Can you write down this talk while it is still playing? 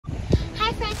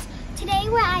friends, today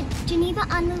we're at Geneva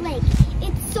on the Lake.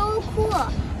 It's so cool.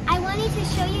 I wanted to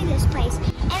show you this place,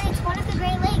 and it's one of the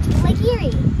Great Lakes, Lake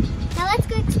Erie. Now let's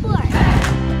go explore.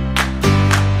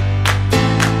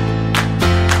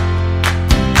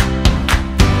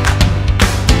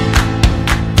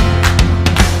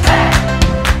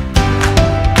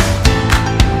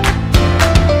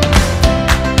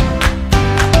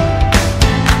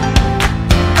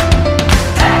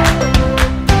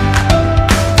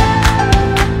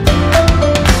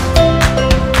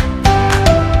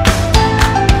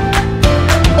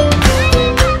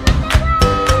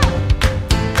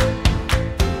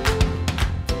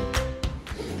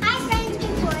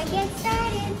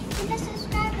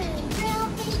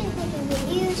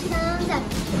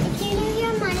 If you're new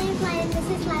here, my name is Lyla and this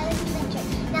is Lyla's Adventure.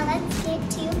 Now let's get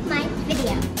to my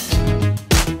video.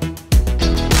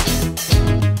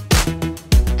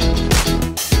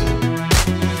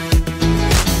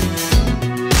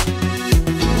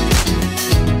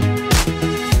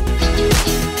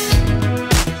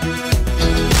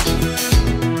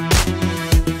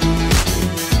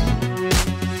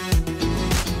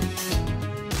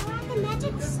 We're at the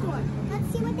magic store. Let's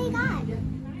see what they got.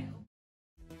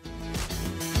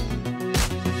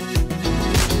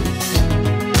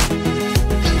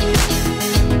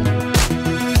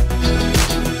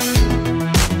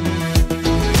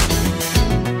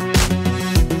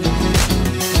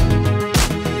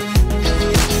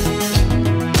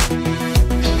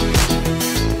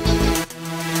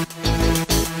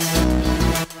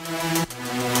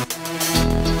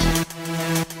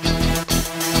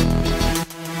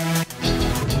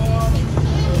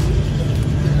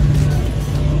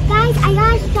 I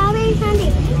got a strawberry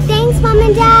sundae. Thanks, Mom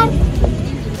and Dad.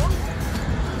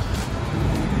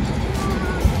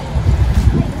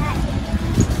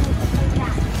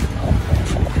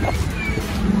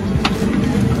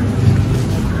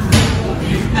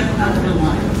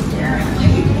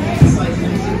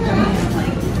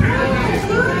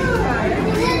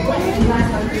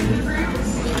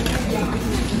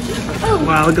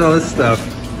 Wow, look at all this stuff.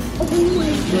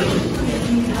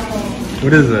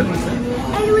 What is it?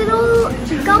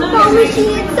 Gumball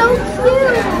machine, it's so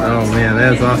cute! Oh man,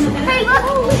 that is awesome. Hey,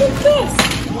 look at this!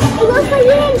 It looks like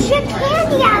you didn't ship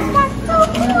candy out. That's so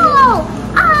cool!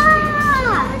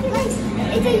 Ah!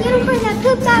 It's a unicorn that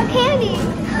poops out candy.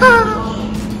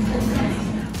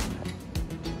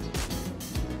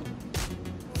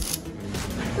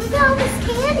 Look at all this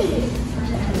candy.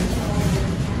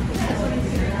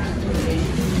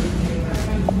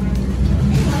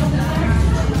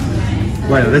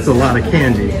 Wow, that's a lot of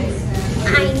candy.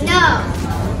 I know.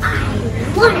 I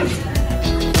want it.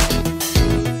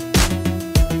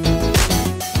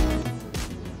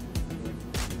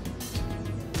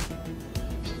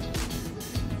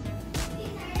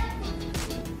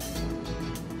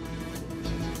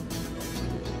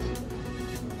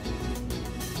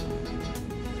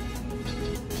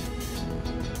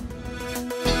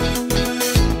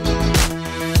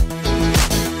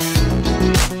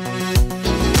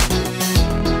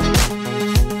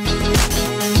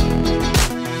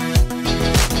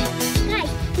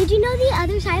 Did you know the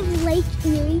other side of Lake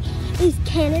Erie is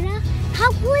Canada?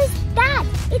 How cool is that?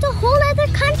 It's a whole other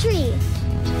country.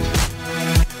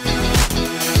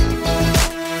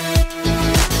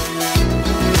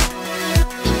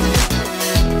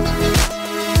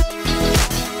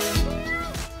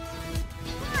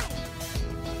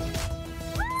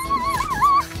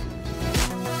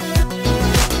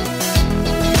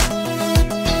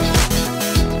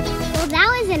 Well, that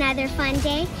was another fun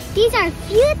day. These are a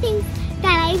few things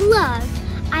that I love.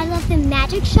 I love the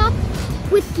magic shop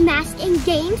with masks and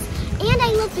games, and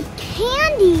I love the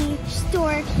candy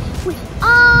store with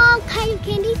all kinds of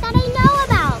candies that I know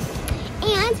about.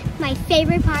 And my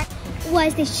favorite part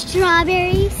was the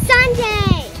strawberry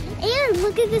sundae. And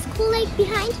look at this cool lake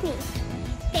behind me.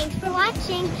 Thanks for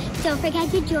watching. Don't forget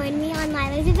to join me on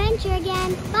Lyla's Adventure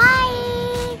again. Bye!